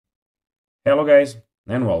Hello guys,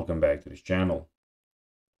 and welcome back to this channel,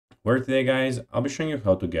 where today guys, I'll be showing you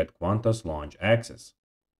how to get Qantas launch access.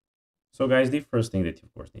 So guys, the first thing that you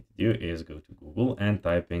of course need to do is go to Google and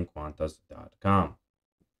type in qantas.com.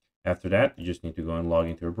 After that, you just need to go and log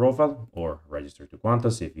into your profile or register to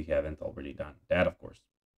Qantas if you haven't already done that, of course.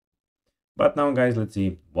 But now guys, let's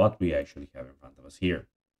see what we actually have in front of us here.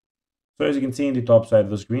 So as you can see in the top side of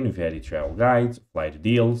the screen, we've had the travel guides, flight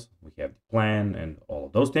deals, we have the plan and all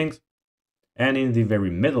of those things. And in the very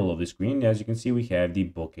middle of the screen, as you can see, we have the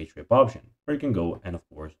book a trip option, where you can go and of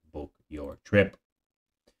course book your trip.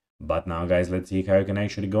 But now guys, let's see how you can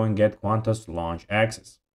actually go and get Qantas launch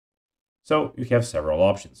access. So you have several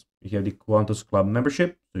options. You have the Qantas Club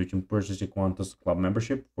membership, so you can purchase a Qantas Club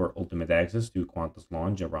membership for ultimate access to Qantas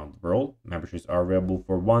launch around the world. Memberships are available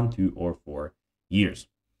for 1, 2, or 4 years.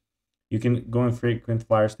 You can go in frequent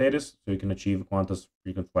flyer status, so you can achieve Qantas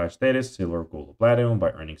frequent flyer status, silver, gold, or platinum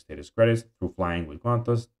by earning status credits through flying with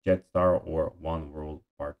Qantas, Jetstar, or One World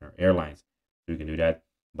partner airlines. So you can do that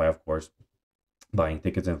by, of course, buying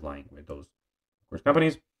tickets and flying with those, of course,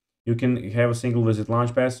 companies. You can have a single visit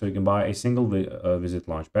launch pass, so you can buy a single visit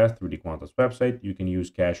launch pass through the Qantas website. You can use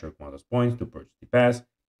cash or Qantas points to purchase the pass.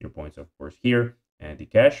 Your points, of course, here, and the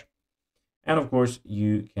cash. And of course,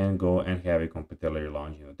 you can go and have a complimentary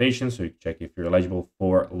launch invitation. So you check if you're eligible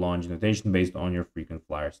for launch invitation based on your frequent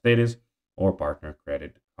flyer status or partner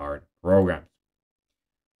credit card programs.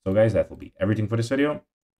 So guys, that will be everything for this video.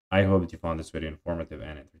 I hope that you found this video informative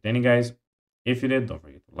and entertaining, guys. If you did, don't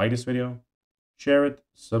forget to like this video, share it,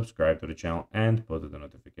 subscribe to the channel, and put the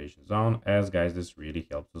notifications on, as guys, this really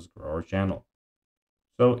helps us grow our channel.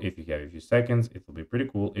 So if you have a few seconds, it will be pretty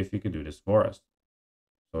cool if you could do this for us.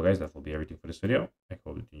 So guys, that will be everything for this video. I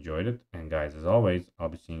hope that you enjoyed it. And guys, as always, I'll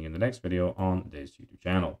be seeing you in the next video on this YouTube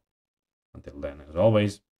channel. Until then, as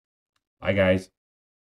always, bye guys.